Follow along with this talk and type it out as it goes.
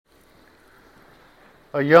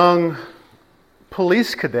A young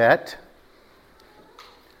police cadet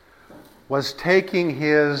was taking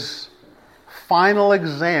his final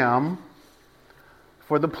exam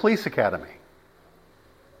for the police academy.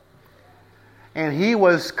 And he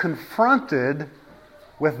was confronted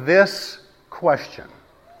with this question.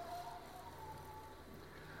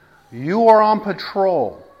 You are on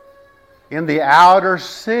patrol in the outer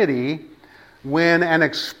city when an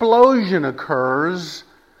explosion occurs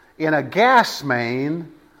in a gas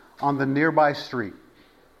main on the nearby street.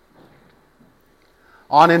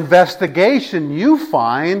 On investigation, you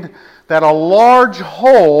find that a large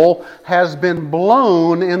hole has been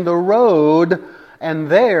blown in the road, and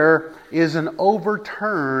there is an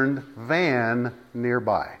overturned van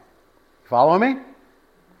nearby. Follow me?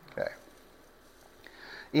 Okay.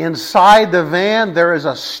 Inside the van, there is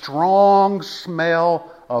a strong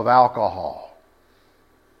smell of alcohol.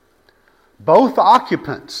 Both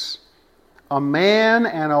occupants, a man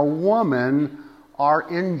and a woman, are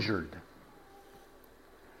injured.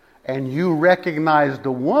 And you recognize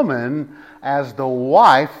the woman as the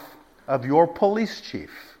wife of your police chief,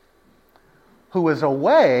 who is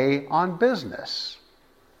away on business.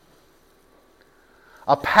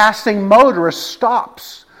 A passing motorist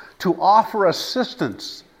stops to offer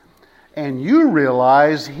assistance, and you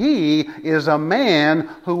realize he is a man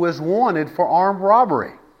who is wanted for armed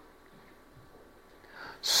robbery.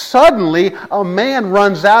 Suddenly, a man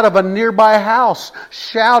runs out of a nearby house,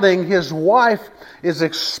 shouting his wife is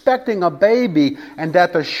expecting a baby and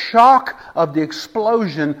that the shock of the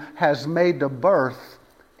explosion has made the birth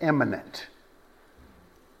imminent.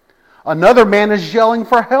 Another man is yelling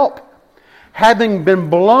for help, having been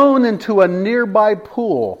blown into a nearby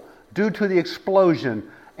pool due to the explosion,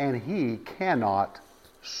 and he cannot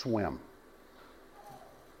swim.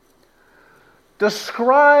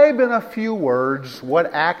 Describe in a few words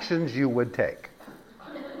what actions you would take.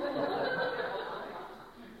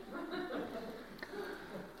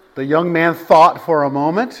 The young man thought for a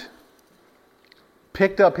moment,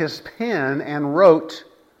 picked up his pen and wrote,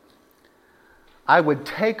 I would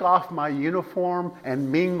take off my uniform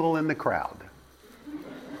and mingle in the crowd.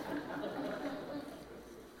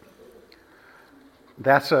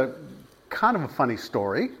 That's a kind of a funny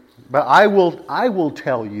story, but I will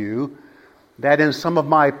tell you that in some of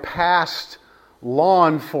my past law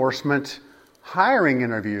enforcement hiring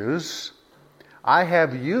interviews, I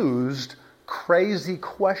have used crazy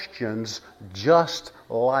questions just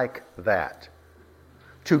like that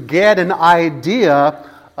to get an idea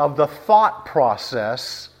of the thought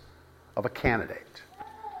process of a candidate.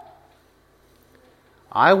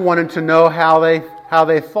 I wanted to know how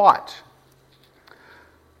they thought.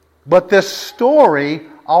 But this story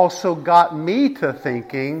also got me to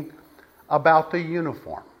thinking about the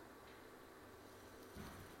uniform.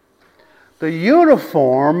 The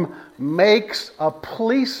uniform makes a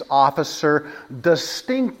police officer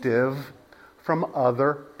distinctive from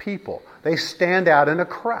other people. They stand out in a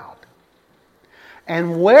crowd.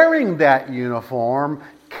 And wearing that uniform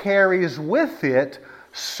carries with it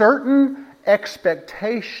certain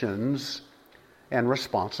expectations and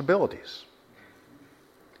responsibilities.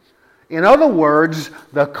 In other words,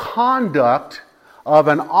 the conduct of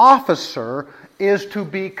an officer is to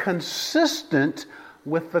be consistent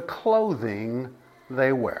with the clothing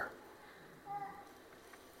they wear.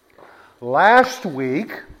 Last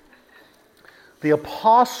week, the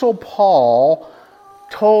Apostle Paul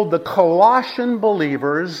told the Colossian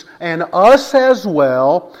believers, and us as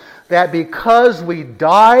well, that because we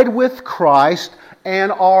died with Christ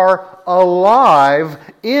and are alive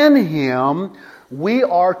in Him, we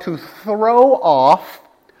are to throw off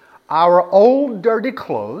our old dirty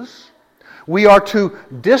clothes. We are to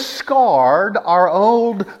discard our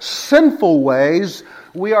old sinful ways.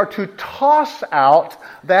 We are to toss out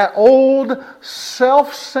that old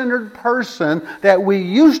self-centered person that we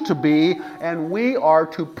used to be, and we are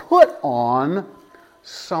to put on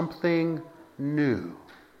something new.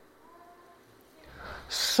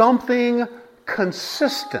 Something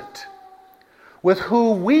consistent with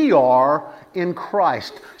who we are in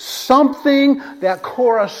Christ. Something that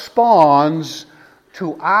corresponds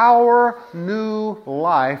to our new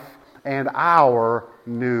life and our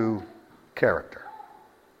new character.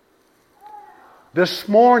 This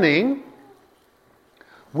morning,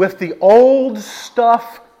 with the old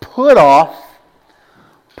stuff put off,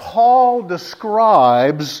 Paul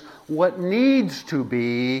describes what needs to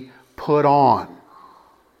be put on.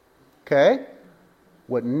 Okay?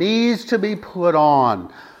 What needs to be put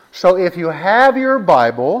on. So if you have your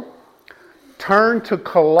Bible, turn to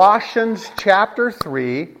Colossians chapter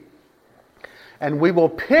 3, and we will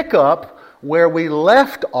pick up where we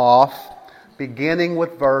left off beginning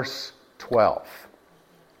with verse 12.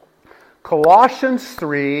 Colossians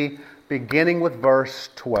 3, beginning with verse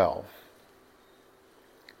 12.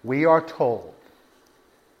 We are told,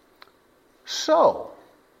 so,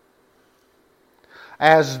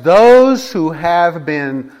 as those who have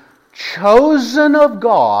been chosen of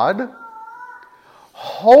God,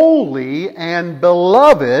 holy and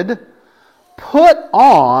beloved, put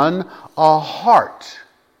on a heart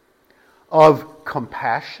of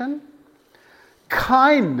compassion,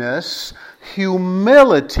 kindness,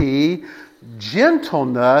 humility,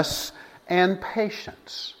 gentleness, and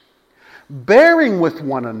patience, bearing with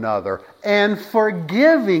one another and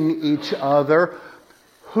forgiving each other,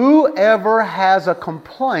 whoever has a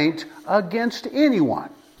complaint against anyone,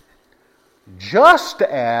 just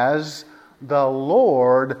as the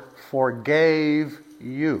Lord forgave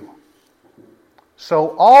you,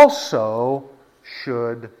 so also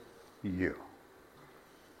should you.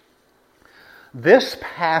 This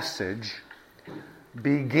passage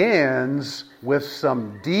begins with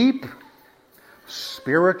some deep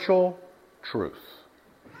spiritual truth.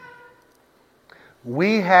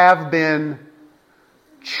 We have been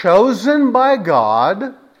chosen by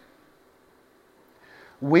God.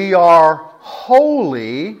 We are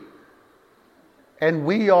holy, and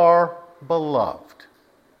we are beloved.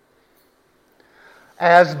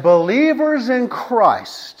 As believers in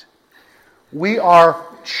Christ, we are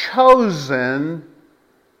chosen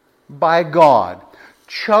by God,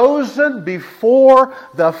 chosen before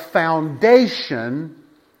the foundation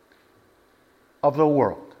of the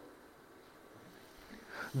world.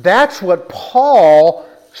 That's what Paul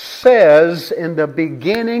says in the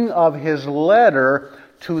beginning of his letter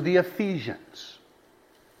to the Ephesians.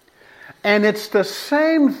 And it's the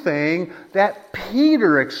same thing that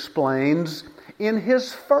Peter explains in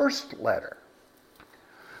his first letter.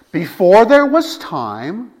 Before there was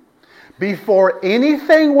time, before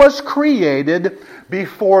anything was created,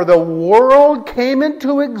 before the world came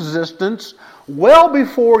into existence, well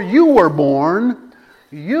before you were born,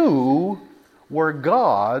 you were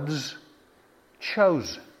God's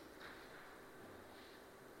chosen.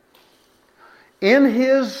 In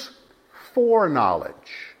His foreknowledge,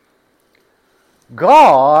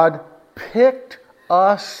 God picked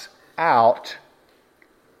us out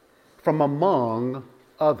from among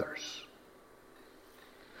others.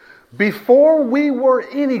 Before we were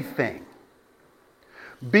anything,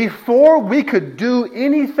 before we could do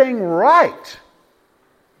anything right,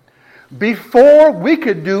 before we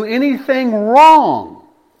could do anything wrong,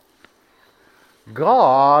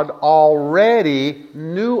 God already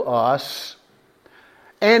knew us,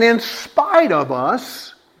 and in spite of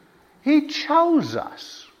us, He chose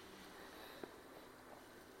us.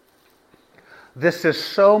 This is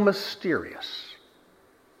so mysterious.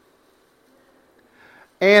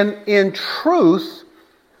 And in truth,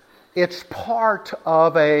 it's part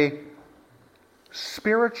of a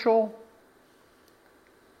spiritual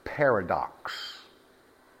paradox.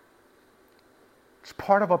 It's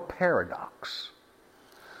part of a paradox.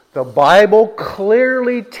 The Bible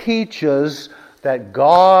clearly teaches that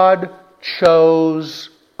God chose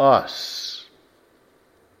us.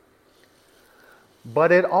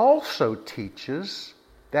 But it also teaches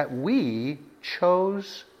that we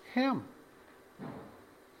chose Him.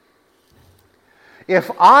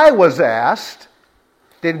 If I was asked,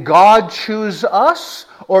 did God choose us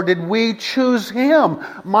or did we choose Him?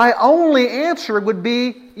 My only answer would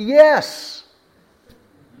be yes.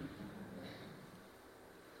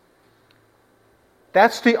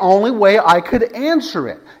 That's the only way I could answer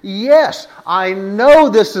it. Yes, I know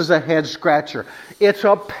this is a head scratcher. It's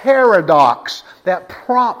a paradox that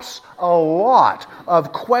prompts a lot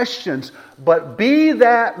of questions. But be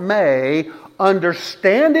that may,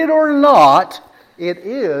 understand it or not, it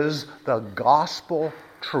is the gospel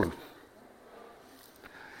truth.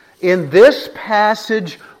 In this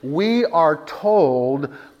passage, we are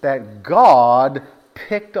told that God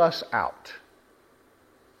picked us out.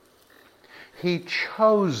 He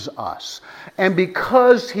chose us. And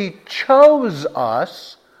because He chose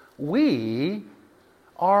us, we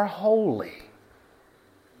are holy.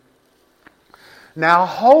 Now,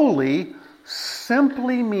 holy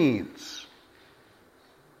simply means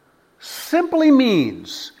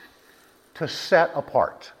to set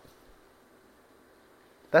apart.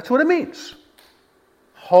 That's what it means.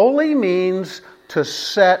 Holy means to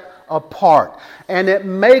set apart. And it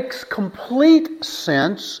makes complete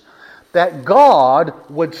sense that God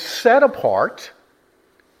would set apart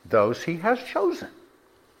those He has chosen.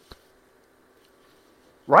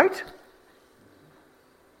 Right?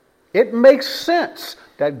 It makes sense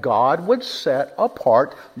that God would set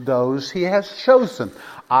apart those He has chosen.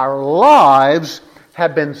 Our lives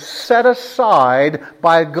have been set aside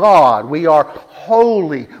by God. We are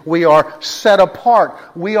holy. We are set apart.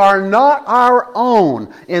 We are not our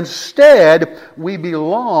own. Instead, we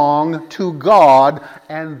belong to God,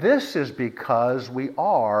 and this is because we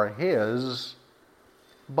are His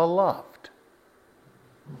beloved.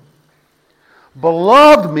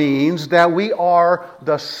 Beloved means that we are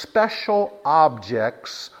the special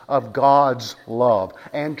objects of God's love.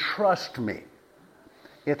 And trust me,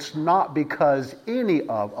 it's not because any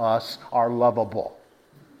of us are lovable.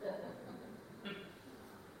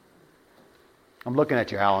 I'm looking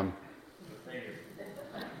at you, Alan.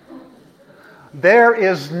 There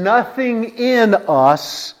is nothing in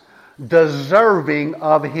us deserving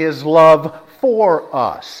of His love for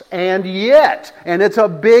us. And yet, and it's a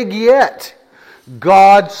big yet,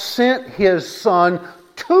 God sent His Son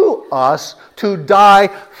to us to die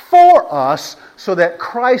for us so that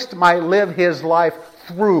Christ might live His life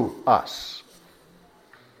through us.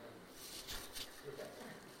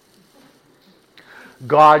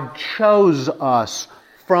 God chose us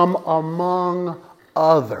from among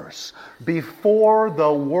others before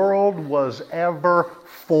the world was ever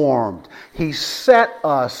formed. He set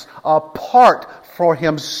us apart for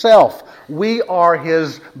Himself. We are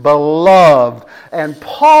His beloved. And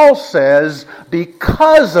Paul says,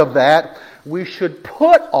 because of that, we should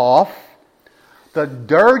put off the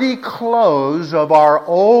dirty clothes of our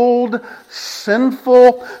old,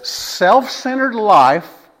 sinful, self-centered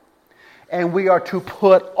life, and we are to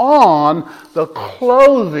put on the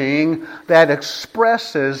clothing that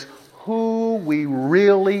expresses who we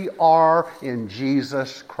really are in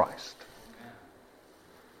Jesus Christ.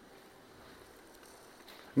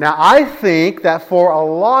 Now, I think that for a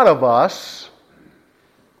lot of us,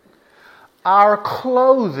 our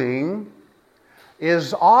clothing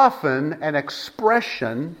is often an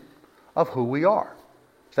expression of who we are.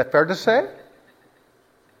 Is that fair to say?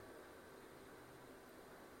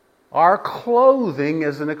 Our clothing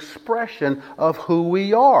is an expression of who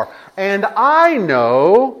we are. And I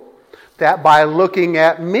know that by looking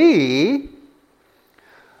at me,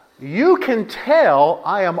 you can tell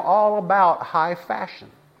I am all about high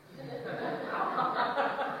fashion.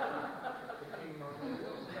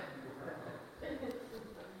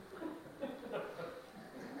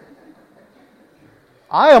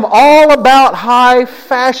 I am all about high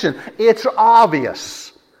fashion. It's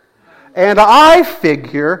obvious. And I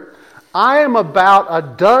figure I am about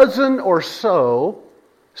a dozen or so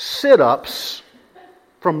sit-ups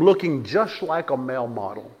from looking just like a male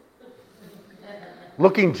model.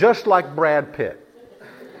 Looking just like Brad Pitt.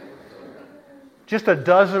 Just a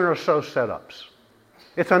dozen or so sit-ups.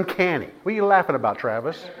 It's uncanny. What are you laughing about,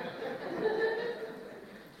 Travis?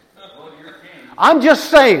 I'm just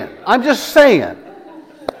saying.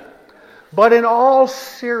 But in all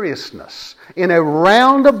seriousness, in a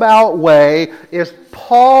roundabout way,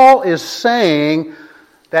 Paul is saying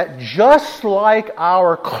that just like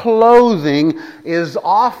our clothing is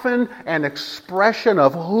often an expression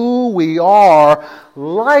of who we are,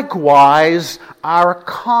 likewise our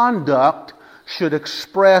conduct should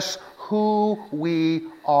express who we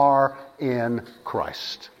are in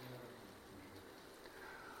Christ.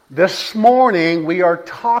 This morning we are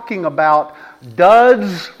talking about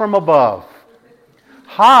duds from above.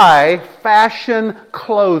 High fashion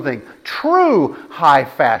clothing. True high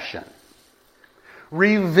fashion.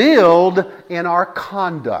 Revealed in our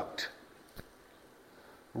conduct.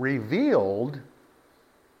 Revealed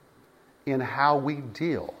in how we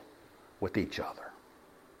deal with each other.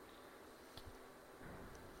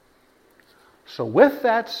 So with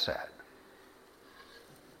that said,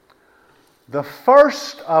 the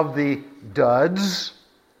first of the duds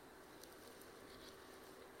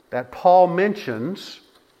that Paul mentions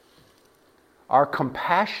are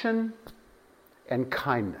compassion and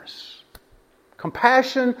kindness.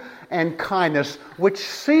 Compassion and kindness, which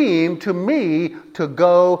seem to me to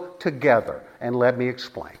go together. And let me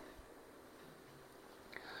explain.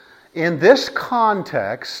 In this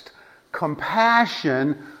context,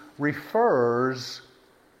 compassion refers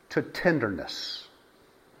to tenderness.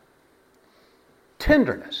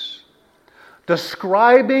 Tenderness.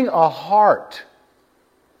 Describing a heart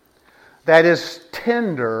that is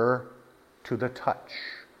tender to the touch.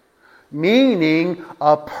 Meaning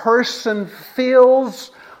a person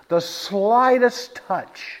feels the slightest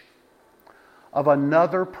touch of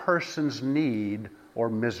another person's need or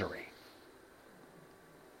misery.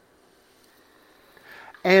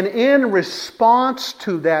 And in response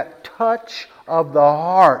to that touch of the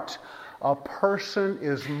heart, a person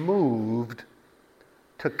is moved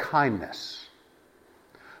to kindness.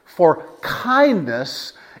 For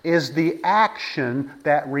kindness is the action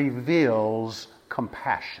that reveals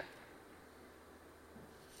compassion.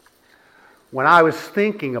 When I was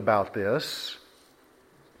thinking about this,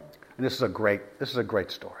 and this is a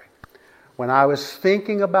great story. When I was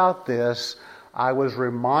thinking about this, I was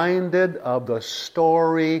reminded of the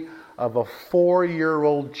story of a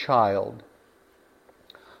 4-year-old child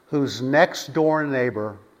whose next door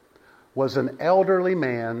neighbor was an elderly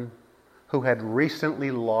man who had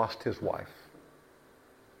recently lost his wife.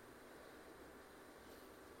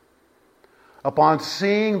 Upon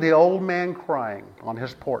seeing the old man crying on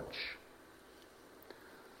his porch,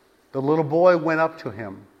 the little boy went up to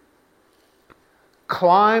him,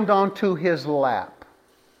 climbed onto his lap,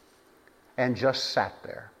 and just sat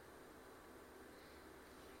there.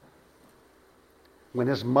 When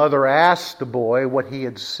his mother asked the boy what he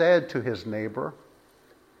had said to his neighbor,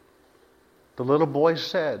 the little boy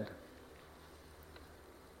said,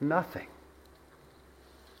 "Nothing.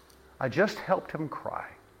 I just helped him cry.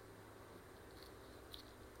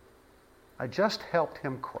 I just helped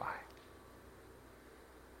him cry."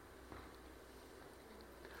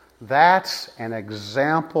 That's an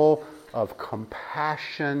example of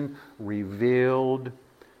compassion revealed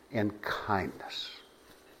in kindness.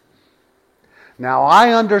 Now,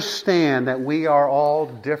 I understand that we are all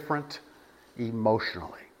different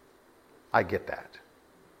emotionally. I get that.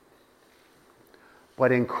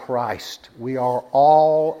 But in Christ, we are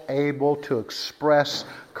all able to express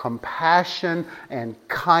compassion and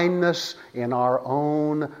kindness in our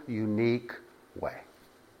own unique way.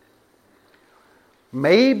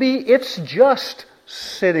 Maybe it's just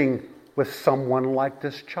sitting with someone like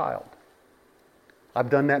this child. I've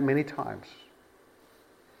done that many times.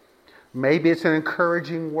 Maybe it's an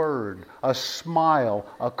encouraging word, a smile,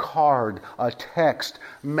 a card, a text.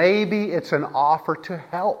 Maybe it's an offer to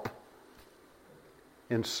help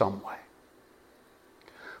in some way.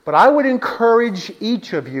 But I would encourage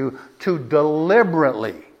each of you to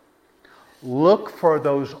deliberately look for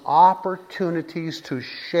those opportunities to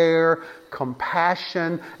share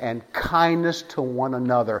compassion and kindness to one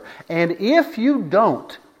another. And if you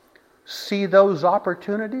don't see those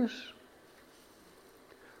opportunities,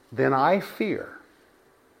 then I fear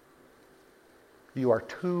you are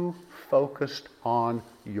too focused on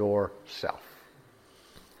yourself.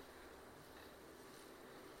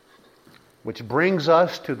 Which brings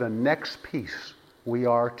us to the next piece we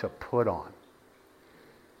are to put on.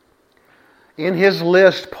 In his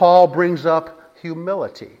list, Paul brings up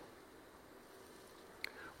humility,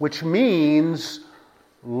 which means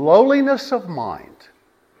lowliness of mind.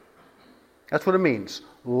 That's what it means,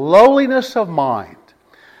 lowliness of mind.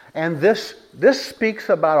 And this speaks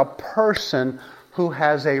about a person who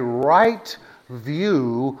has a right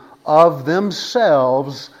view of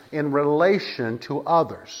themselves in relation to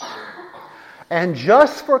others. And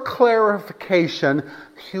just for clarification,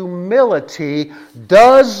 humility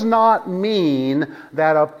does not mean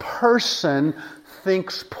that a person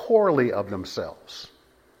thinks poorly of themselves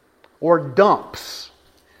or dumps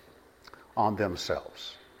on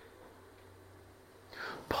themselves.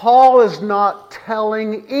 Paul is not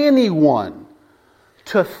telling anyone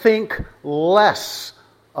to think less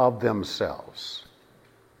of themselves,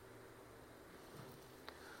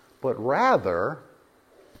 but rather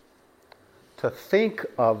to think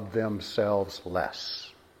of themselves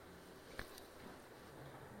less.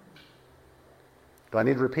 Do I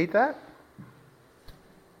need to repeat that?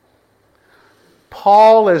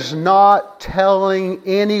 Paul is not telling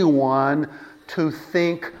anyone to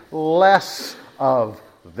think less of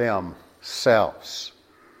themselves.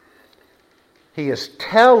 He is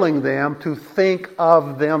telling them to think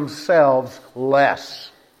of themselves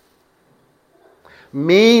less.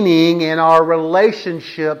 Meaning, in our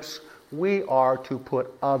relationships, we are to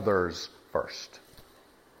put others first.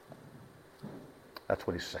 That's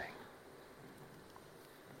what he's saying.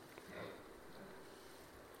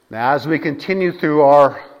 Now, as we continue through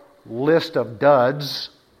our list of duds,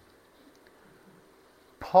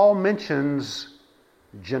 Paul mentions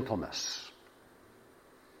gentleness.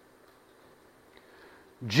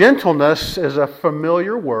 Gentleness is a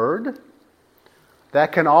familiar word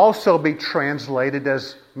that can also be translated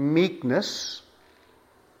as meekness.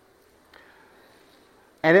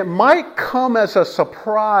 And it might come as a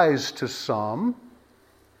surprise to some,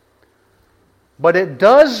 but it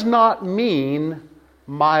does not mean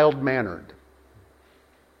mild-mannered.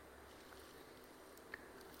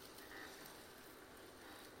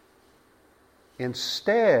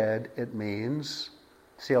 Instead, it means,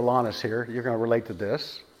 see Alana's here, you're going to relate to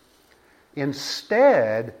this.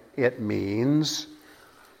 Instead, it means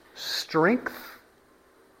strength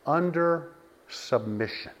under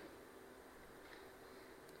submission.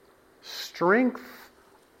 strength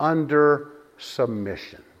under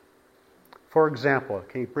submission. For example,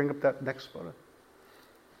 can you bring up that next photo?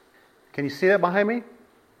 Can you see that behind me?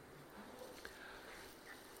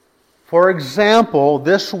 For example,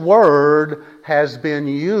 this word has been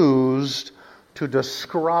used to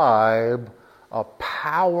describe a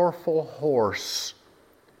powerful horse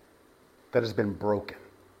that has been broken.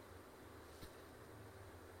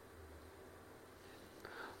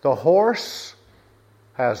 The horse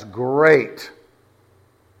has great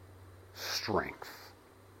strength.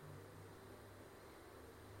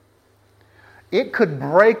 It could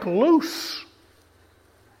break loose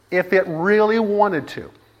if it really wanted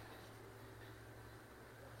to.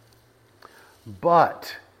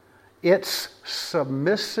 But it's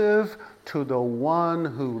submissive to the one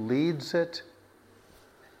who leads it.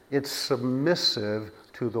 It's submissive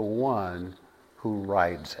to the one who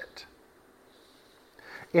rides it.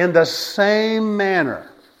 In the same manner,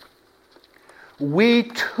 we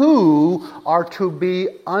too are to be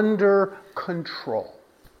under control.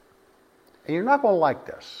 And you're not going to like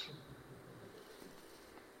this.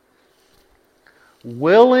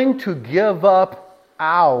 Willing to give up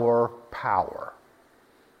our power.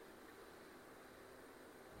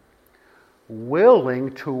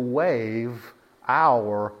 Willing to waive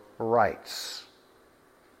our rights.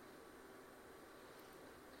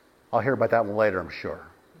 I'll hear about that one later, I'm sure.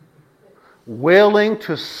 Willing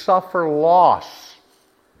to suffer loss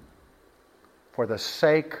for the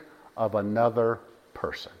sake of another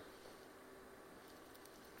person.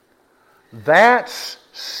 That's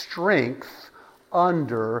strength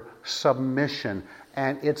under submission.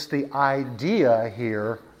 And it's the idea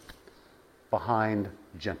here behind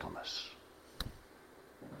gentleness.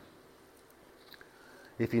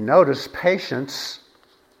 If you notice, patience,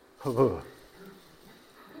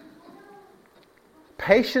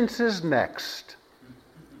 patience is next.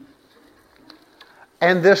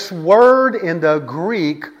 And this word in the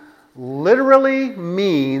Greek literally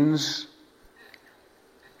means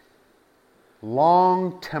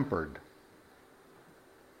long-tempered.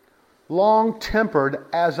 Long-tempered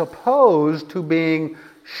as opposed to being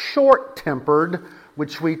short-tempered,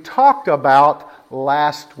 which we talked about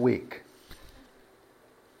last week.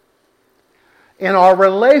 In our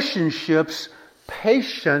relationships,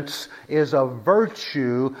 patience is a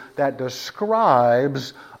virtue that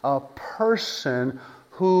describes a person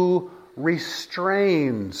who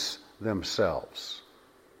restrains themselves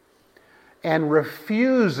and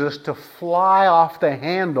refuses to fly off the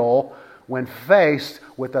handle when faced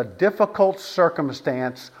with a difficult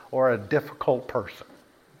circumstance or a difficult person.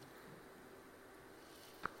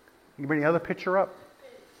 Can you bring the other picture up?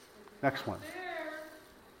 Next one.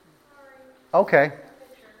 Okay.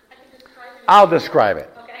 I'll describe it.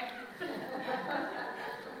 Okay.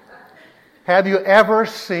 Have you ever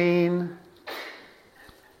seen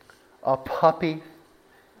a puppy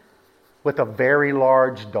with a very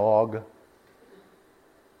large dog?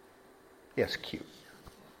 It's cute.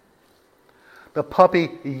 The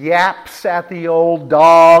puppy yaps at the old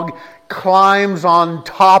dog, climbs on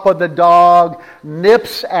top of the dog,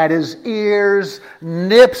 nips at his ears,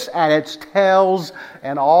 nips at its tails,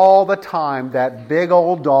 and all the time that big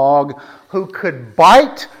old dog, who could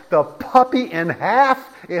bite the puppy in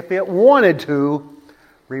half if it wanted to,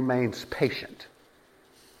 remains patient.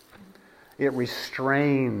 It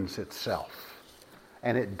restrains itself,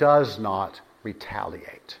 and it does not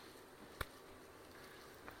retaliate.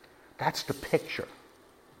 That's the picture.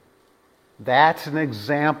 That's an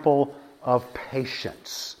example of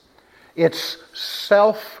patience. It's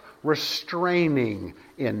self-restraining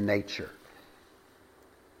in nature,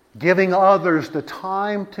 giving others the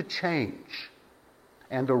time to change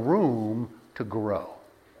and the room to grow.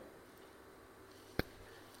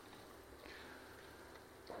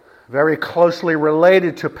 Very closely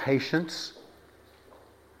related to patience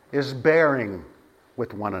is bearing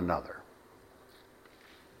with one another.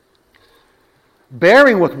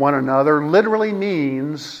 Bearing with one another literally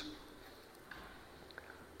means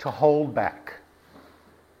to hold back.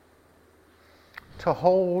 To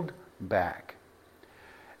hold back.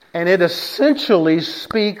 And it essentially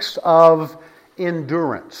speaks of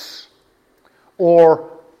endurance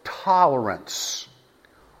or tolerance.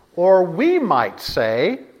 Or we might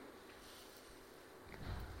say,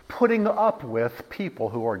 putting up with people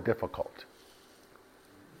who are difficult.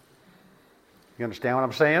 You understand what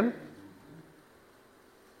I'm saying?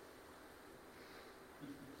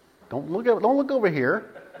 Don't look over here.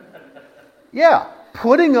 Yeah,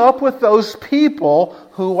 putting up with those people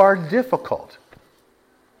who are difficult.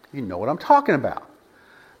 You know what I'm talking about.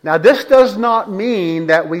 Now, this does not mean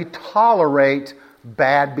that we tolerate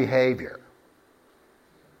bad behavior.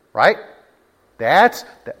 Right?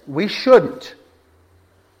 We shouldn't.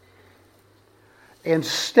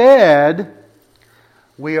 Instead,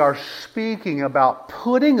 we are speaking about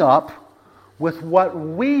putting up with what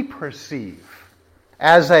we perceive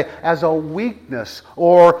as a weakness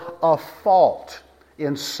or a fault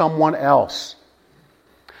in someone else.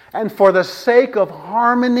 And for the sake of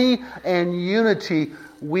harmony and unity,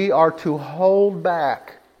 we are to hold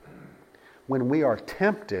back when we are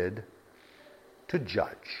tempted to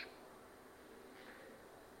judge.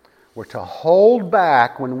 We're to hold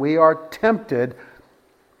back when we are tempted,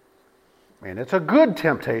 and it's a good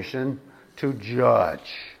temptation, to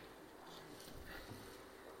judge.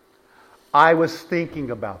 I was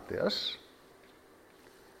thinking about this,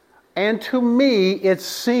 and to me it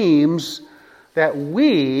seems that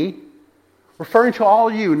we, referring to all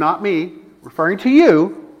you, not me, referring to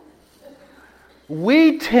you,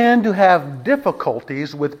 we tend to have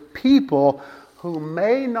difficulties with people who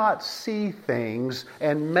may not see things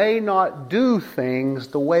and may not do things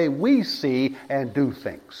the way we see and do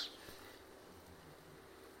things.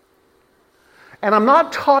 And I'm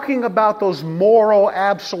not talking about those moral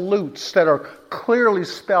absolutes that are clearly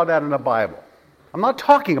spelled out in the Bible. I'm not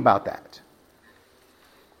talking about that.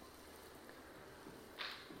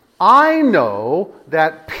 I know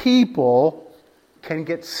that people can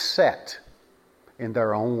get set in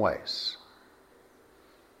their own ways.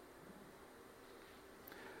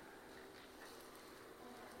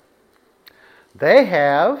 They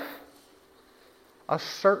have a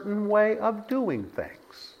certain way of doing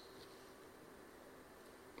things.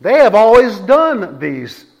 They have always done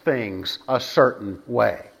these things a certain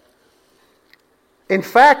way. In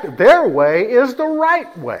fact, their way is the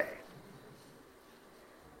right way.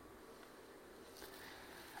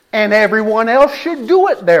 And everyone else should do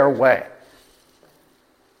it their way.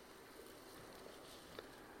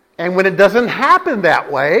 And when it doesn't happen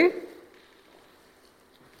that way,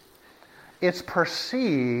 it's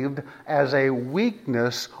perceived as a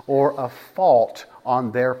weakness or a fault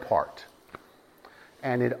on their part.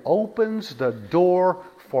 And it opens the door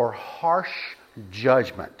for harsh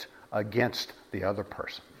judgment against the other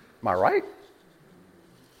person. Am I right?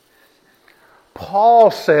 Paul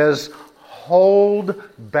says, hold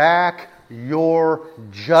back your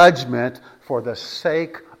judgment for the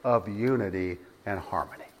sake of unity and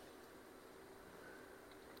harmony.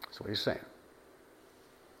 That's what he's saying.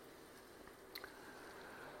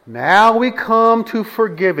 Now we come to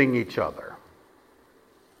forgiving each other.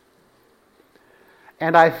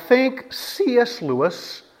 And I think C.S.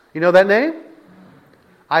 Lewis, you know that name?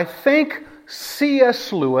 I think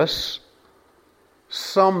C.S. Lewis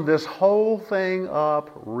summed this whole thing up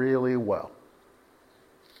really well.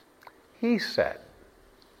 He said,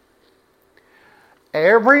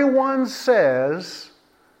 everyone says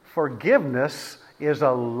forgiveness is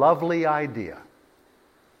a lovely idea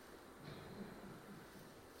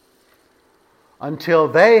until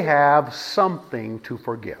they have something to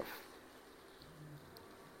forgive.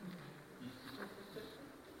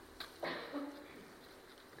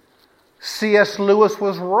 C.S. Lewis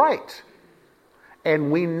was right,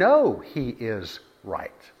 and we know he is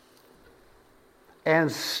right.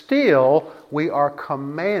 And still, we are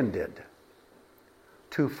commanded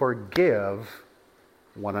to forgive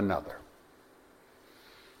one another.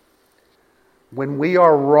 When we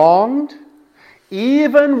are wronged,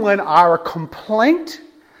 even when our complaint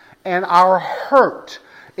and our hurt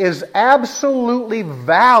is absolutely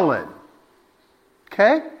valid,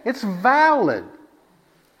 okay? It's valid.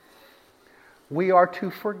 We are to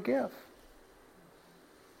forgive.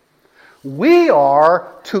 We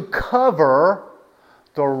are to cover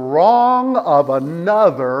the wrong of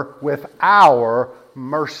another with our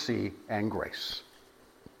mercy and grace.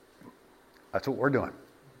 That's what we're doing.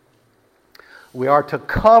 We are to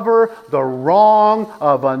cover the wrong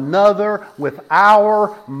of another with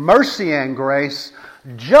our mercy and grace,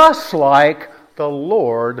 just like the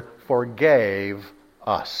Lord forgave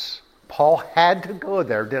us. Paul had to go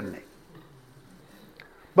there, didn't he?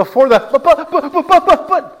 Before the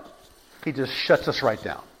but, he just shuts us right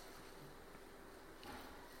down.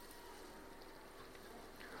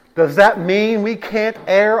 Does that mean we can't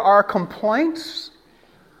air our complaints?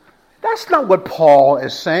 That's not what Paul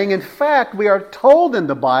is saying. In fact, we are told in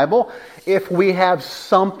the Bible, if we have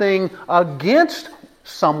something against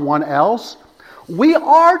someone else, we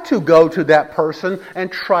are to go to that person and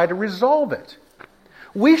try to resolve it.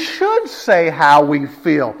 We should say how we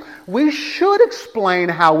feel. We should explain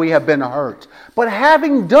how we have been hurt. But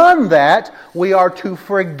having done that, we are to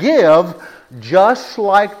forgive just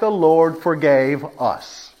like the Lord forgave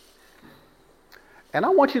us. And I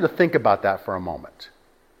want you to think about that for a moment.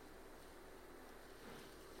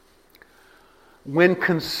 when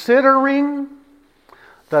considering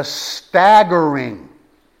the staggering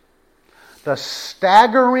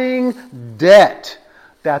debt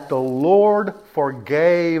that the Lord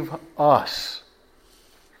forgave us,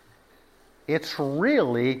 it's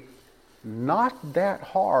really not that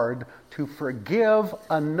hard to forgive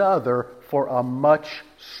another for a much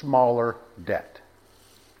smaller debt.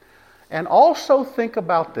 And also think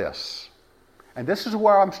about this, and this is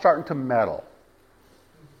where I'm starting to meddle.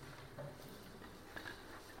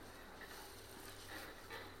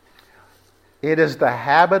 It is the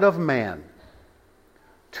habit of man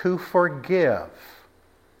to forgive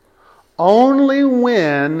only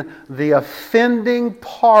when the offending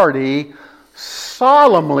party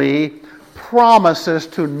solemnly promises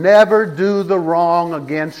to never do the wrong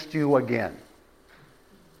against you again.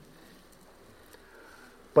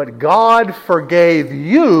 But God forgave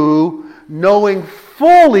you, knowing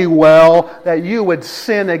fully well that you would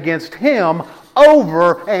sin against Him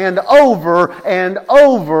over and over and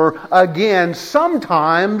over again,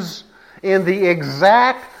 sometimes in the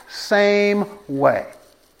exact same way.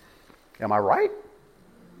 Am I right?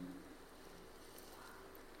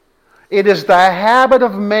 It is the habit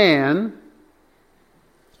of man,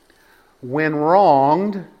 when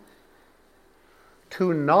wronged,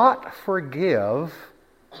 to not forgive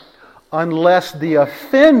unless the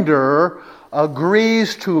offender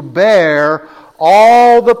agrees to bear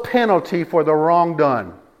all the penalty for the wrong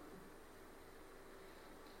done.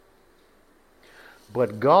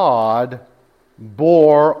 But God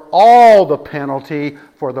bore all the penalty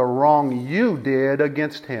for the wrong you did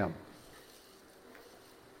against Him.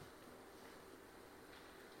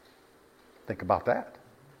 Think about that.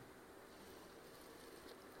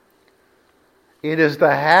 It is the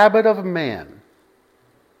habit of man,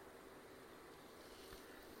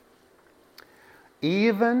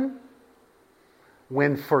 even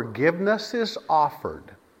when forgiveness is offered,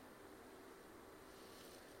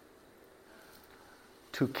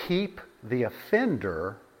 to keep the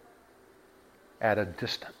offender at a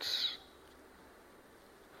distance.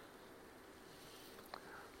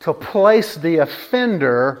 To place the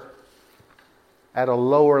offender at a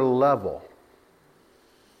lower level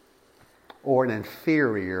or an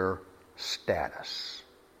inferior status.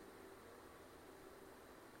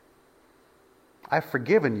 I've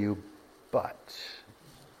forgiven you, but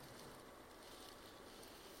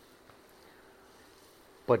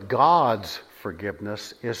God's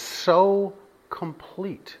forgiveness is so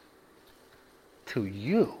complete to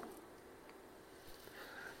you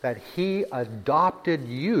that He adopted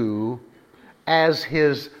you as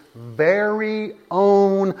His very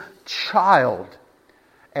own child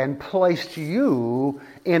and placed you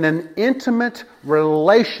in an intimate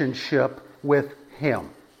relationship with Him.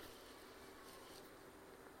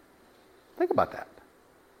 Think about that.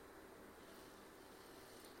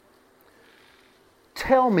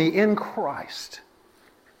 Tell me, in Christ,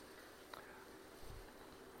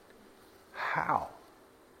 how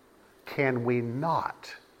can we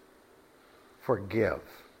not forgive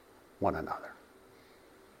one another?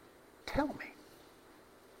 Tell me.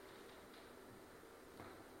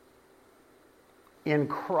 In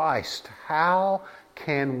Christ, how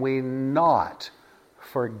can we not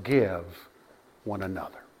forgive one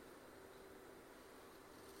another?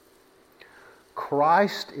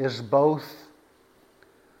 Christ is both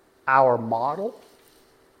our model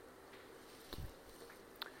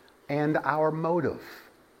and our motive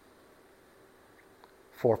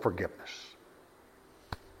for forgiveness.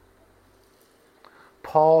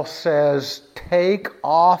 Paul says, take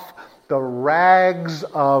off the rags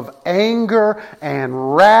of anger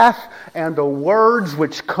and wrath and the words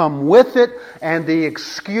which come with it and the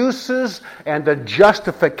excuses and the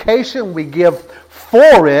justification we give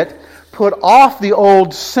for it. Put off the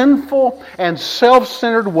old sinful and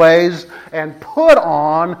self-centered ways and put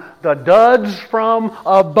on the duds from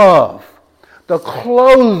above, the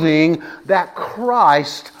clothing that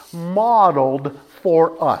Christ modeled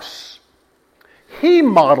for us. He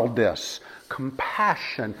modeled this: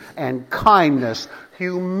 compassion and kindness,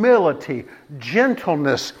 humility,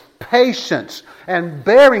 gentleness, patience, and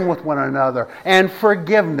bearing with one another, and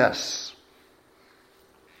forgiveness.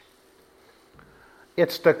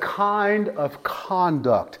 It's the kind of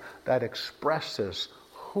conduct that expresses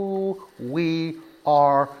who we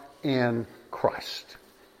are in Christ.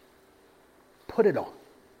 Put it on.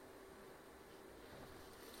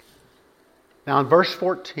 Now in verse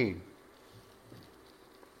 14,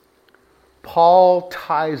 Paul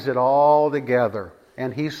ties it all together,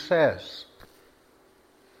 and he says,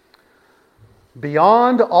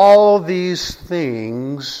 beyond all these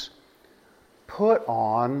things, put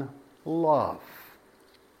on love,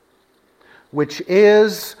 which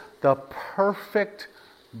is the perfect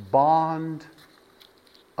bond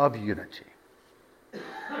of unity.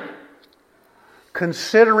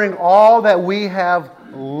 Considering all that we have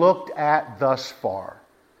looked at thus far,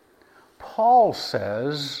 Paul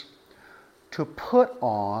says to put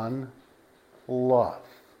on love,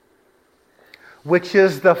 which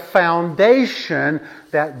is the foundation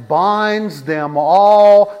that binds them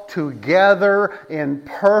all together in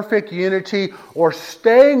perfect unity, or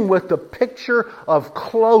staying with the picture of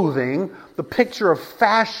clothing, the picture of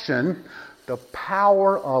fashion, the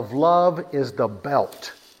power of love is the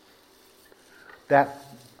belt that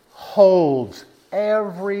holds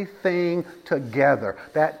everything together,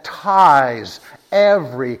 that ties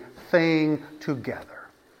everything together.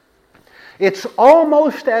 It's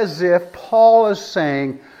almost as if Paul is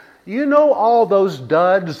saying, you know all those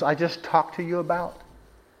duds I just talked to you about?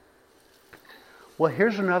 Well,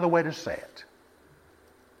 here's another way to say it.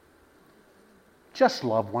 Just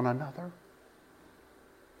love one another.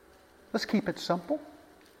 Let's keep it simple,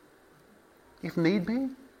 if need be.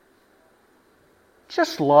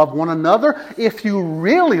 Just love one another. If you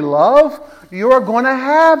really love, you are going to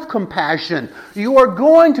have compassion. You are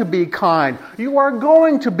going to be kind. You are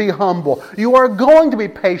going to be humble. You are going to be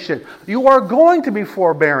patient. You are going to be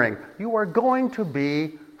forbearing. You are going to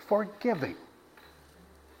be forgiving.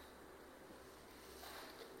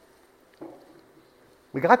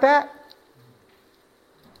 We got that?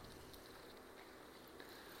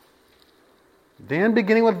 Then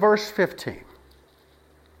beginning with verse 15.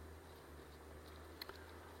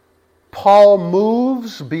 Paul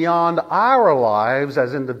moves beyond our lives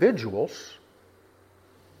as individuals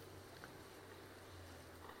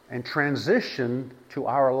and transition to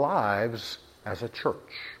our lives as a church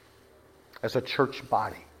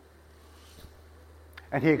body.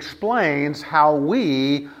 And he explains how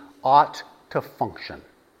we ought to function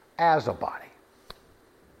as a body.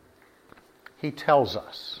 He tells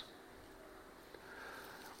us,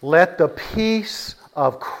 let the peace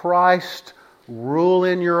of Christ rule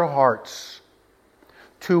in your hearts,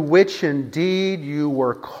 to which indeed you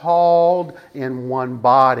were called in one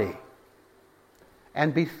body,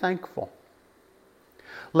 and be thankful.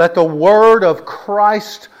 Let the word of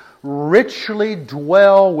Christ richly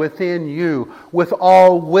dwell within you, with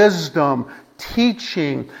all wisdom,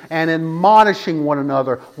 teaching and admonishing one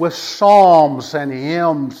another with psalms and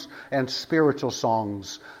hymns and spiritual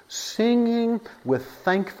songs, singing with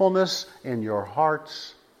thankfulness in your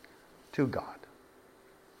hearts to God.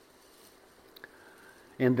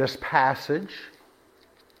 In this passage,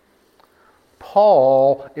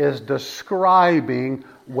 Paul is describing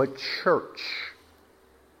what church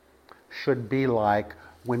should be like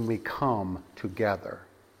when we come together.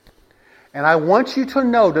 And I want you to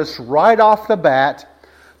notice right off the bat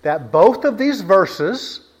that both of these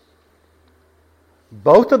verses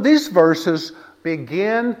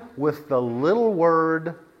begin with the little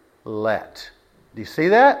word let. Do you see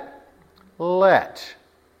that? Let.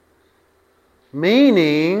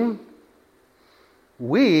 Meaning,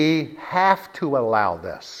 we have to allow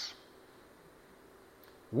this.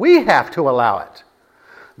 We have to allow it.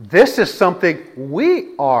 This is something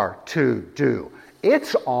we are to do.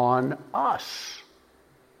 It's on us.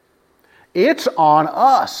 It's on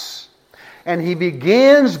us. And he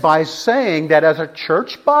begins by saying that as a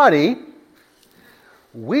church body,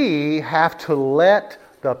 we have to let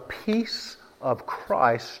the peace of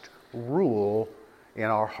Christ rule in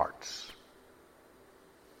our hearts.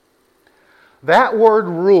 That word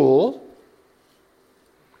rule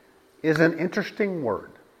is an interesting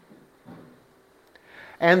word.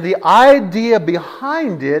 And the idea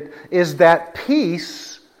behind it is that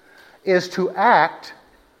peace is to act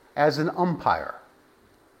as an umpire.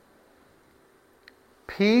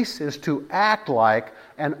 Peace is to act like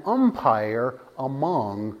an umpire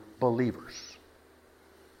among believers.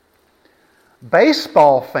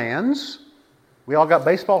 Baseball fans, we all got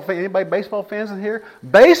baseball fans. Anybody baseball fans in here?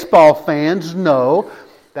 Baseball fans know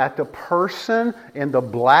that the person in the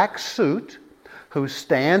black suit who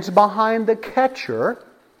stands behind the catcher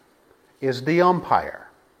is the umpire,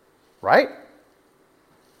 right?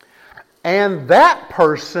 And that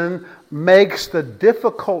person makes the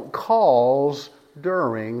difficult calls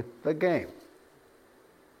during the game.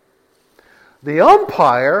 The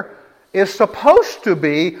umpire is supposed to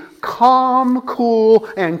be calm, cool,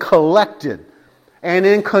 and collected, and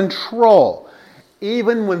in control,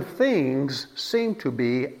 even when things seem to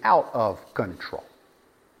be out of control.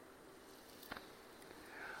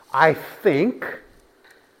 I think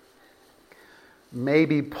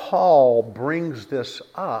maybe Paul brings this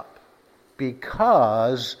up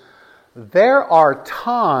because there are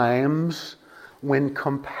times when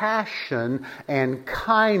compassion and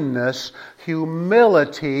kindness,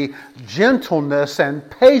 humility, gentleness and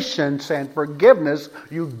patience and forgiveness,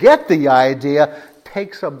 you get the idea,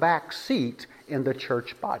 takes a back seat in the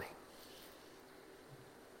church body.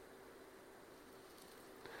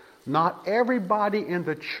 Not everybody in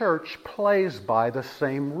the church plays by the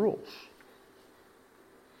same rules.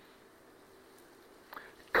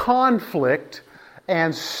 Conflict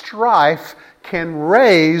and strife can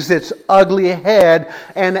raise its ugly head,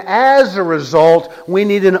 and as a result, we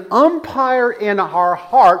need an umpire in our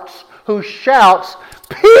hearts who shouts,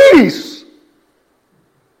 "Peace!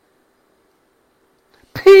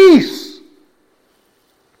 Peace!"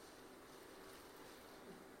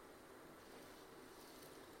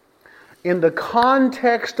 In the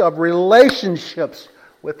context of relationships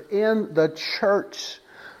within the church,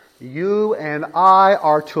 you and I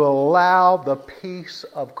are to allow the peace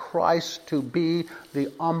of Christ to be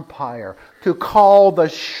the umpire, to call the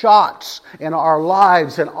shots in our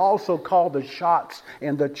lives and also call the shots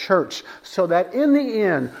in the church, so that in the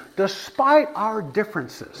end, despite our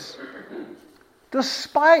differences,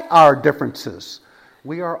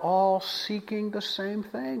 we are all seeking the same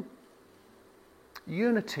thing: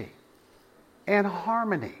 unity and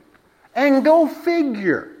harmony. And go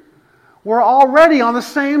figure, we're already on the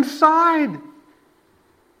same side.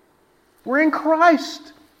 We're in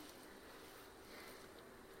Christ.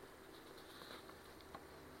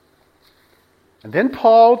 And then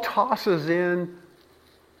Paul tosses in,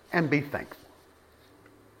 and be thankful.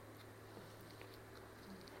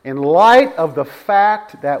 In light of the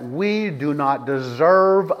fact that we do not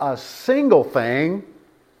deserve a single thing,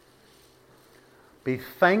 be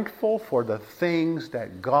thankful for the things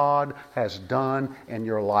that God has done in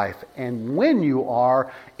your life. And when you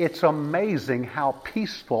are, it's amazing how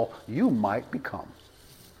peaceful you might become.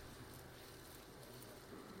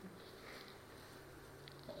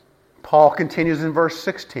 Paul continues in verse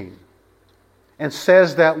 16 and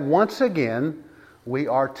says that once again we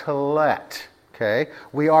are to let,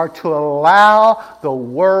 we are to allow the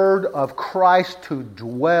Word of Christ to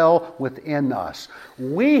dwell within us.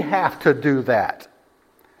 We have to do that.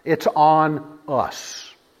 It's on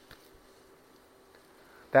us.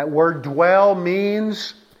 That word dwell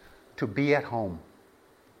means to be at home.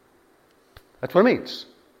 That's what it means.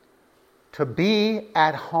 To be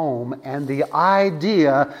at home. And the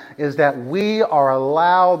idea is that we are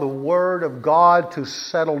allowed the Word of God to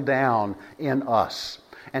settle down in us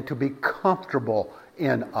and to be comfortable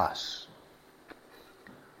in us.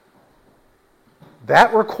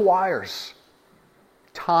 That requires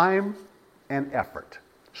time and effort.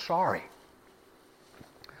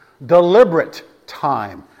 Deliberate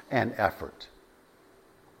time and effort.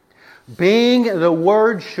 Being in the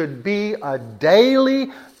Word should be a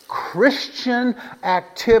daily Christian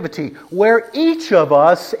activity where each of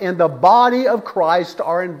us in the body of Christ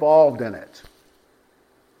are involved in it.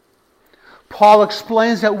 Paul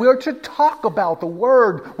explains that we're to talk about the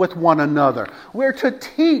Word with one another. We're to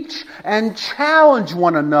teach and challenge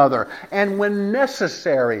one another, and when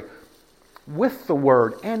necessary, with the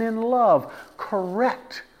Word and in love,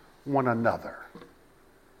 correct one another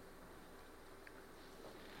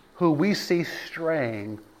who we see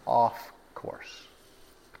straying off course.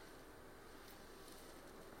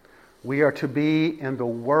 We are to be in the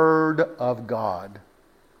Word of God.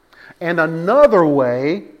 And another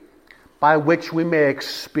way by which we may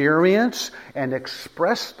experience and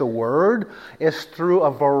express the Word is through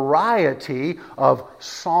a variety of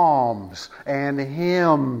psalms and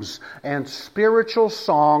hymns and spiritual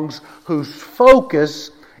songs whose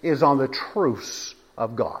focus is on the truths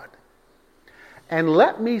of God. And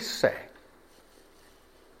let me say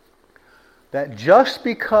that just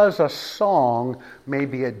because a song may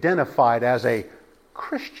be identified as a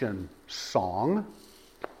Christian song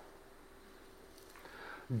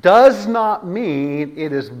does not mean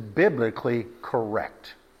it is biblically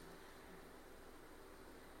correct.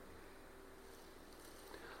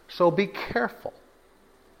 So be careful.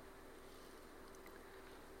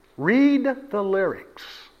 Read the lyrics.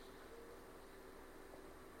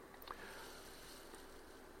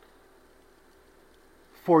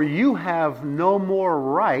 For you have no more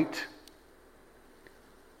right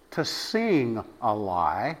to sing a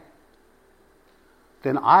lie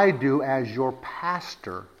than I do as your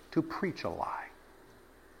pastor to preach a lie.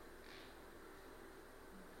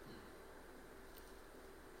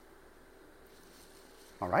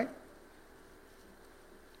 All right?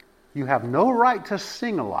 You have no right to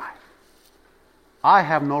sing a lie. I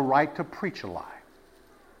have no right to preach a lie.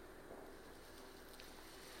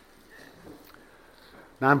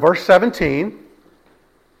 Now in verse 17,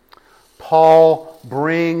 Paul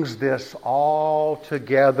brings this all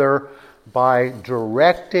together by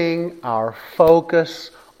directing our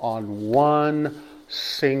focus on one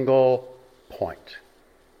single point.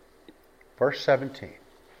 Verse 17.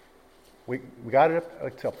 We got it?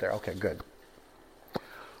 It's up there. Okay, good.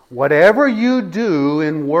 Whatever you do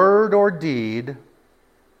in word or deed,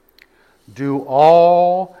 do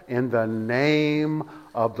all in the name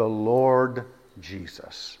of the Lord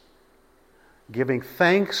Jesus, giving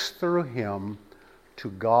thanks through him to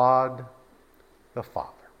God the Father.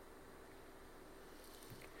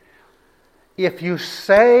 If you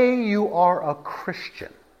say you are a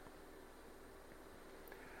Christian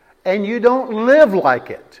and you don't live like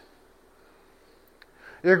it,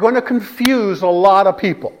 you're going to confuse a lot of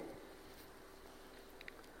people,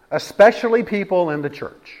 especially people in the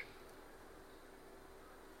church.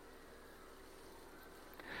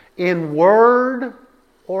 In word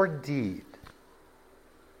or deed,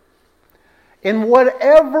 in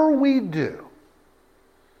whatever we do,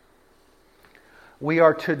 we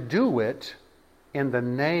are to do it in the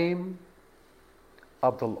name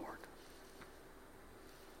of the Lord.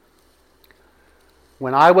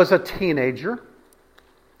 When I was a teenager, a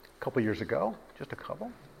couple years ago, just a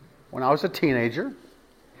couple, when I was a teenager,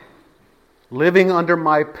 living under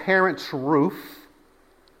my parents' roof,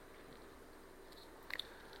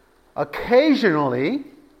 occasionally,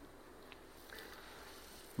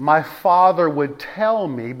 my father would tell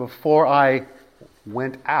me before I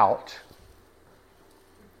went out,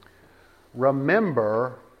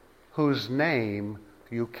 remember whose name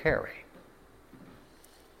you carry.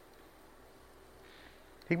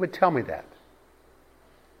 He would tell me that.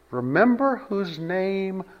 Remember whose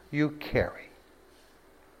name you carry.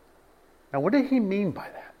 Now, what did he mean by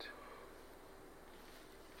that?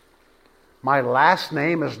 My last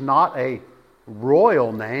name is not a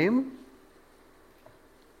royal name.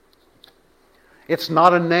 It's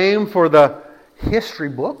not a name for the history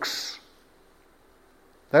books.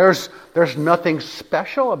 There's nothing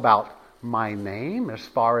special about my name as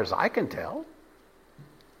far as I can tell.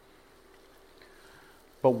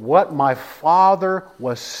 But what my father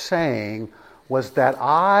was saying was that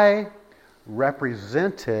I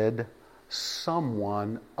represented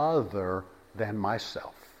someone other than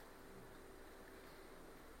myself.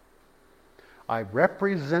 I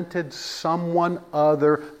represented someone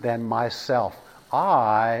other than myself.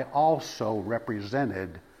 I also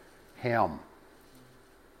represented him.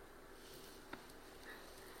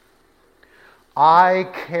 I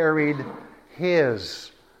carried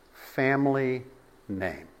his family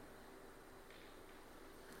name.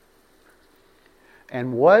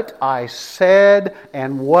 And what I said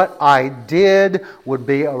and what I did would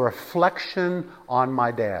be a reflection on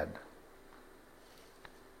my dad,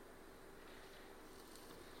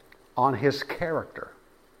 on his character,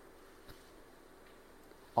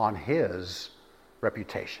 on his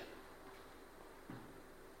reputation.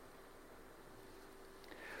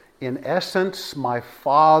 In essence, my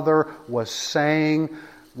father was saying,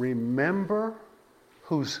 remember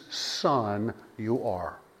whose son you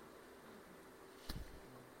are.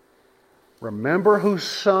 Remember whose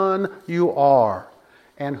son you are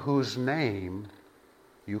and whose name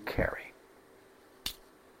you carry.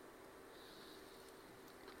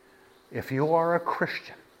 If you are a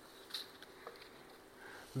Christian,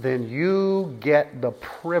 then you get the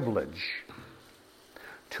privilege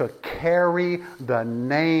to carry the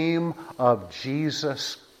name of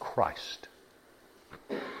Jesus Christ.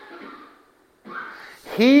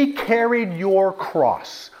 He carried your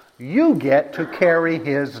cross. You get to carry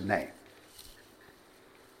his name.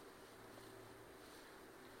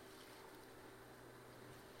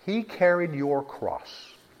 He carried your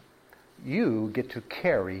cross. You get to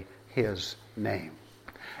carry his name.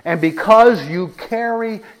 And because you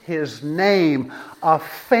carry his name, a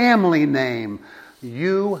family name,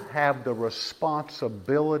 you have the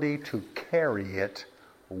responsibility to carry it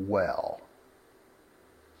well.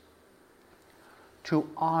 To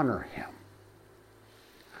honor him.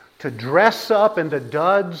 To dress up in the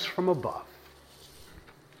duds from above,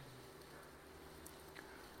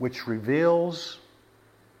 which reveals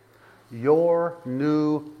your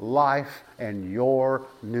new life and your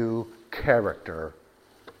new character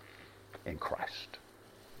in Christ.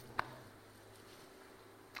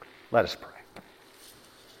 Let us pray.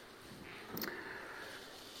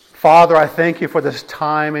 Father, I thank you for this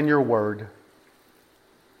time in your word.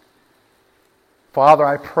 Father,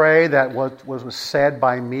 I pray that what was said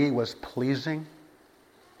by me was pleasing.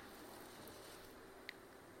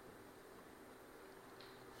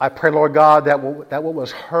 I pray, Lord God, that what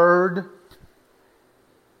was heard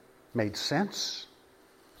made sense,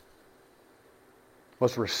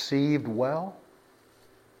 was received well.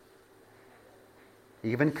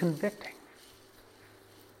 even convicting.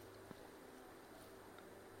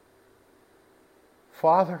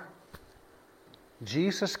 Father,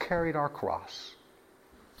 Jesus carried our cross.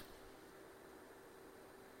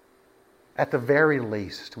 At the very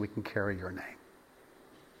least, we can carry your name.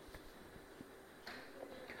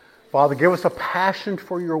 Father, give us a passion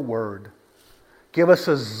for your word. Give us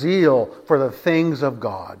a zeal for the things of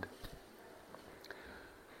God.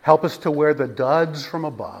 Help us to wear the duds from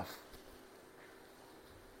above.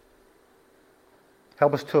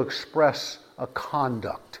 Help us to express a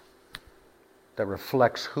conduct that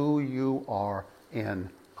reflects who you are in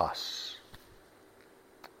us.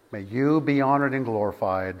 May you be honored and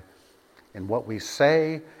glorified in what we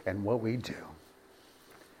say and what we do.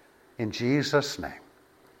 In Jesus' name,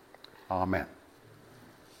 amen.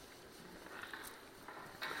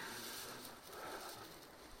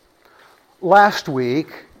 Last week,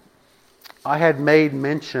 I had made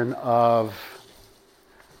mention of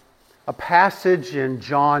a passage in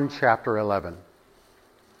John chapter 11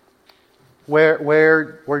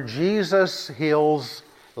 where Jesus heals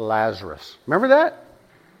Lazarus. Remember that?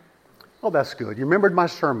 Oh, that's good. You remembered my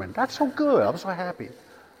sermon. That's so good. I'm so happy.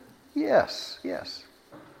 Yes.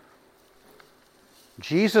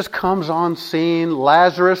 Jesus comes on scene.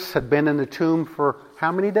 Lazarus had been in the tomb for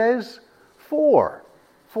how many days? 4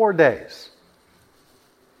 days.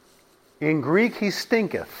 In Greek, he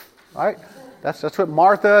stinketh. Right? That's what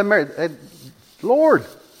Martha and Mary. Lord,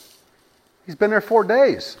 he's been there 4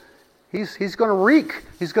 days. He's going to reek.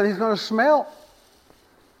 He's going to smell.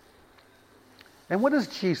 And what does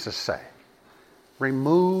Jesus say?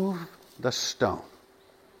 Remove the stone.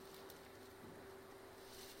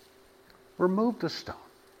 Remove the stone.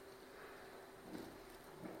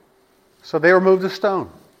 So they removed the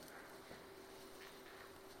stone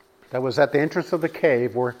that was at the entrance of the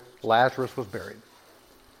cave where Lazarus was buried.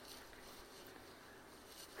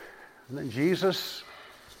 And then Jesus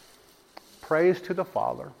prays to the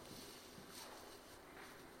Father.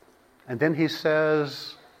 And then he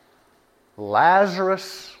says,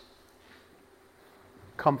 Lazarus,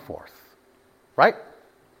 come forth. Right?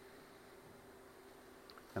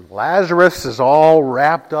 And Lazarus is all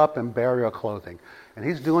wrapped up in burial clothing. And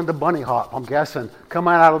he's doing the bunny hop, I'm guessing,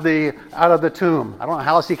 coming out of the tomb. I don't know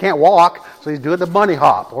how else he can't walk, so he's doing the bunny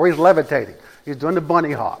hop, or he's levitating. He's doing the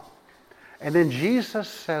bunny hop. And then Jesus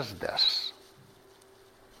says this,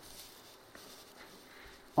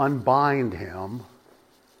 unbind him,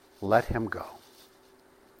 let him go.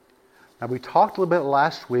 Now we talked a little bit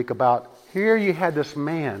last week about here you had this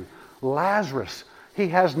man, Lazarus. He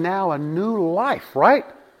has now a new life, right?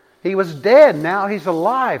 He was dead, now he's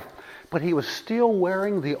alive. But he was still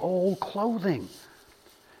wearing the old clothing.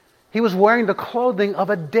 He was wearing the clothing of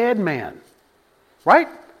a dead man. Right?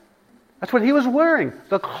 That's what he was wearing.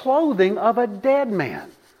 The clothing of a dead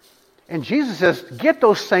man. And Jesus says, get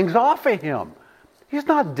those things off of him. He's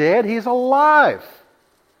not dead, he's alive.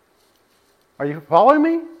 Are you following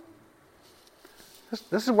me?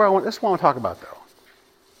 This is what I want to talk about, though.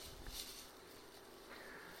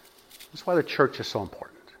 That's why the church is so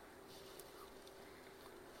important.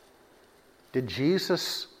 Did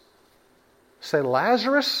Jesus say,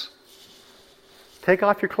 Lazarus, take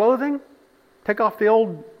off your clothing? Take off the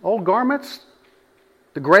old garments?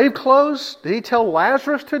 The grave clothes? Did he tell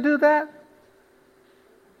Lazarus to do that?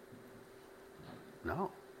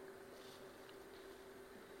 No.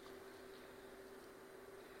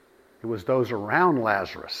 It was those around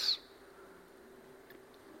Lazarus.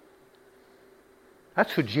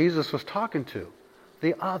 That's who Jesus was talking to.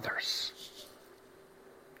 The others.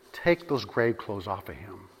 Take those grave clothes off of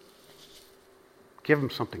him. Give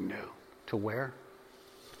him something new to wear.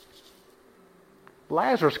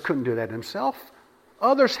 Lazarus couldn't do that himself.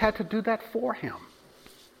 Others had to do that for him.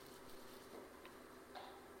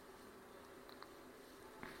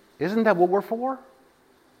 Isn't that what we're for?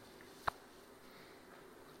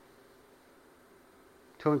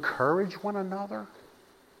 To encourage one another?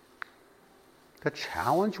 To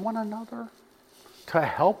challenge one another? To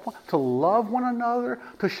help, to love one another?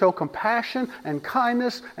 To show compassion and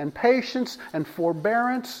kindness and patience and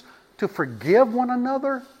forbearance? To forgive one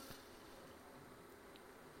another?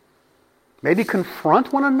 Maybe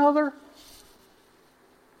confront one another?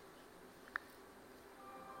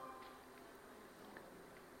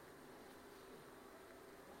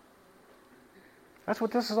 That's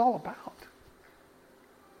what this is all about.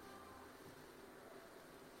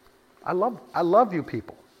 I love you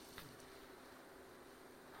people.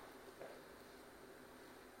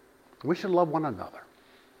 We should love one another.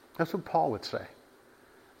 That's what Paul would say.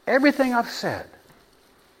 Everything I've said,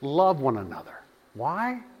 love one another.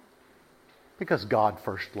 Why? Because God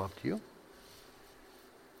first loved you.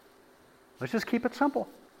 Let's just keep it simple.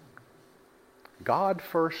 God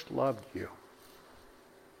first loved you.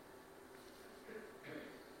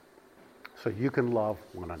 So you can love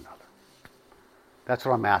one another. That's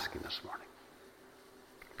what I'm asking this morning.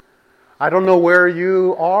 I don't know where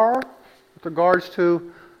you are with regards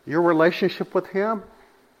to your relationship with Him.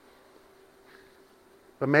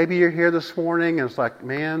 But maybe you're here this morning and it's like,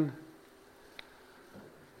 man,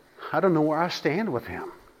 I don't know where I stand with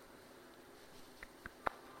Him.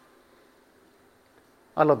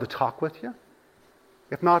 I'd love to talk with you.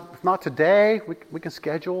 If not today, we can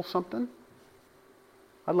schedule something.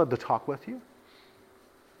 I'd love to talk with you.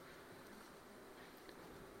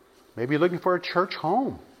 Maybe you're looking for a church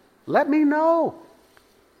home. Let me know.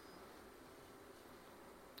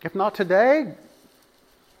 If not today,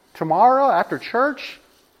 tomorrow after church,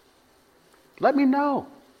 let me know.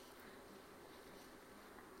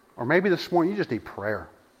 Or maybe this morning you just need prayer.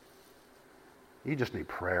 You just need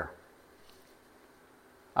prayer.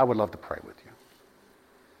 I would love to pray with you.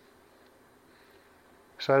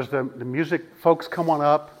 So as the music folks come on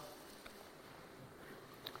up,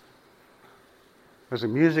 as the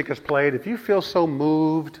music is played, if you feel so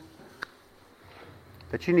moved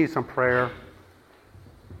that you need some prayer,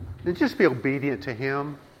 then just be obedient to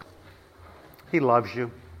Him. He loves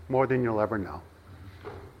you more than you'll ever know.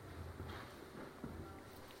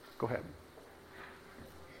 Go ahead.